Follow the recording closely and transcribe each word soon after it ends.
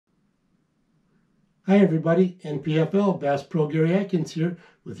Hi everybody, NPFL Bass Pro Gary Adkins here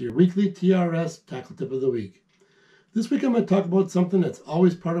with your weekly TRS Tackle Tip of the Week. This week I'm going to talk about something that's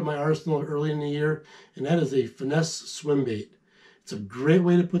always part of my arsenal early in the year, and that is a finesse swim bait. It's a great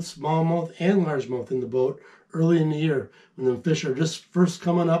way to put smallmouth and largemouth in the boat early in the year when the fish are just first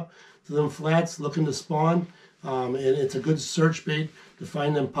coming up to them flats looking to spawn, and it's a good search bait to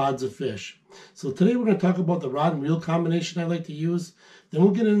find them pods of fish. So today we're going to talk about the rod and reel combination I like to use. Then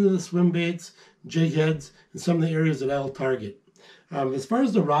we'll get into the swim baits, jig heads, and some of the areas that I'll target. As far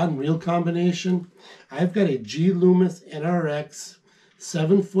as the rod and reel combination, I've got a G Loomis NRX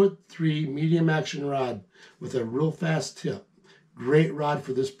 7'3" medium action rod with a real fast tip. Great rod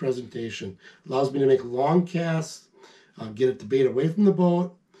for this presentation. Allows me to make long casts, get the bait away from the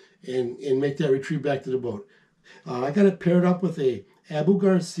boat, and make that retrieve back to the boat. I got it paired up with a Abu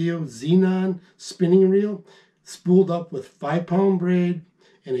Garcia Xenon spinning reel, spooled up with 5-pound braid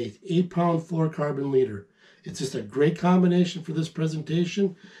and a 8-pound fluorocarbon leader. It's just a great combination for this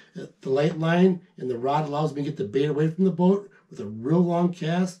presentation. The light line and the rod allows me to get the bait away from the boat with a real long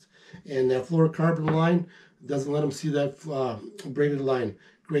cast, and that fluorocarbon line doesn't let them see that braided line.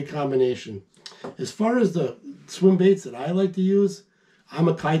 Great combination. As far as the swim baits that I like to use, I'm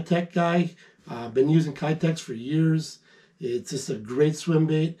a Kitech guy. I've been using Kitechs for years. It's just a great swim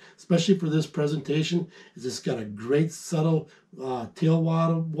bait, especially for this presentation. It's just got a great subtle tail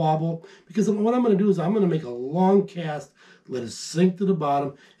wobble. Because what I'm going to do is I'm going to make a long cast, let it sink to the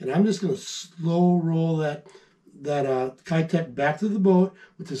bottom, and I'm just going to slow roll that Kitech back to the boat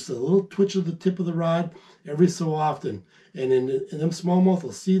with just a little twitch of the tip of the rod every so often. And them smallmouth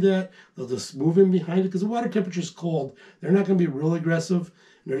will see that. They'll just move in behind it because the water temperature is cold. They're not going to be real aggressive.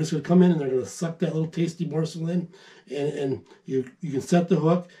 And they're just going to come in and they're going to suck that little tasty morsel in. And you can set the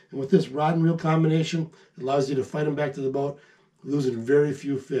hook. And with this rod and reel combination, it allows you to fight them back to the boat, losing very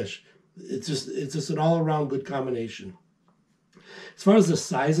few fish. It's just an all-around good combination. As far as the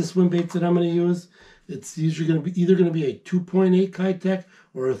size of swim baits that I'm going to use, it's usually going to be either going to be a 2.8 Kitech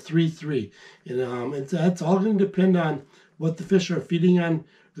or a 3.3. And that's all going to depend on what the fish are feeding on.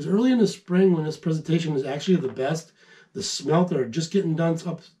 Because early in the spring, when this presentation is actually the best, the smelt are just getting done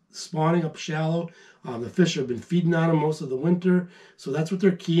spawning up shallow. The fish have been feeding on them most of the winter. So that's what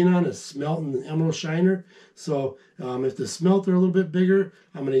they're keen on, is smelt and emerald shiner. So if the smelt are a little bit bigger,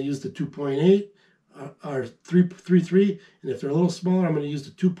 I'm going to use the 2.8 or 3.3. And if they're a little smaller, I'm going to use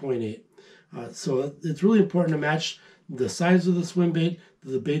the 2.8. So it's really important to match the size of the swim bait to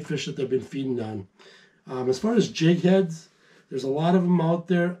the bait fish that they've been feeding on. As far as jig heads, there's a lot of them out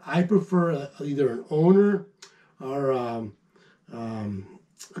there. I prefer either an owner or a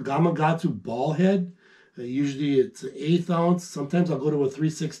Gamakatsu ball head. Usually it's an 1/8 ounce. Sometimes I'll go to a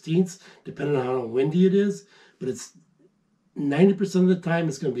 3/16, depending on how windy it is. But it's 90% of the time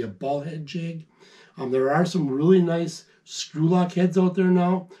it's going to be a ball head jig. There are some really nice screw lock heads out there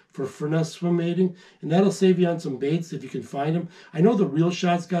now for finesse swim baiting, and that'll save you on some baits if you can find them. I know the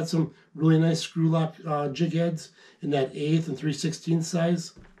TRS got some really nice screw lock jig heads in that 1/8 and 3/16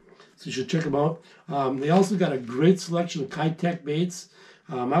 size, so you should check them out. They also got a great selection of Kitech baits.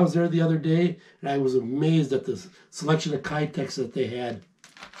 I was there the other day, and I was amazed at the selection of Kitechs that they had.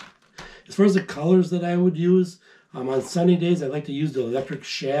 As far as the colors that I would use, on sunny days I like to use the electric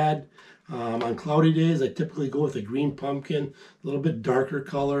shad. On cloudy days, I typically go with a green pumpkin, a little bit darker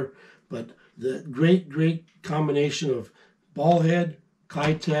color, but the great combination of ball head,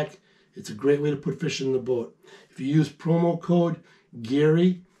 Kitech, it's a great way to put fish in the boat. If you use promo code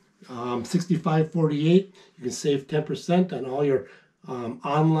Gary 6548, you can save 10% on all your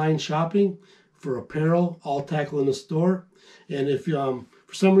online shopping for apparel, all tackle in the store. And if for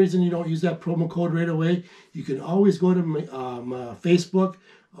some reason you don't use that promo code right away, you can always go to my Facebook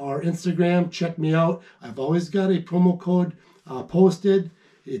or Instagram, check me out. I've always got a promo code posted.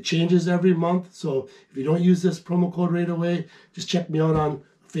 It changes every month, so if you don't use this promo code right away, just check me out on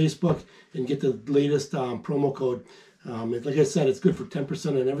Facebook and get the latest promo code. Like I said, it's good for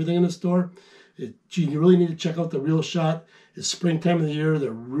 10% on everything in the store. You really need to check out the Thereelshot. It's springtime of the year.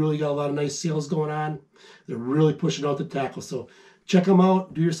 They're really got a lot of nice sales going on. They're really pushing out the tackle. So check them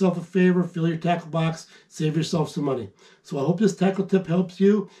out. Do yourself a favor. Fill your tackle box. Save yourself some money. So I hope this tackle tip helps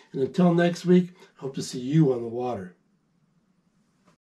you. And until next week, I hope to see you on the water.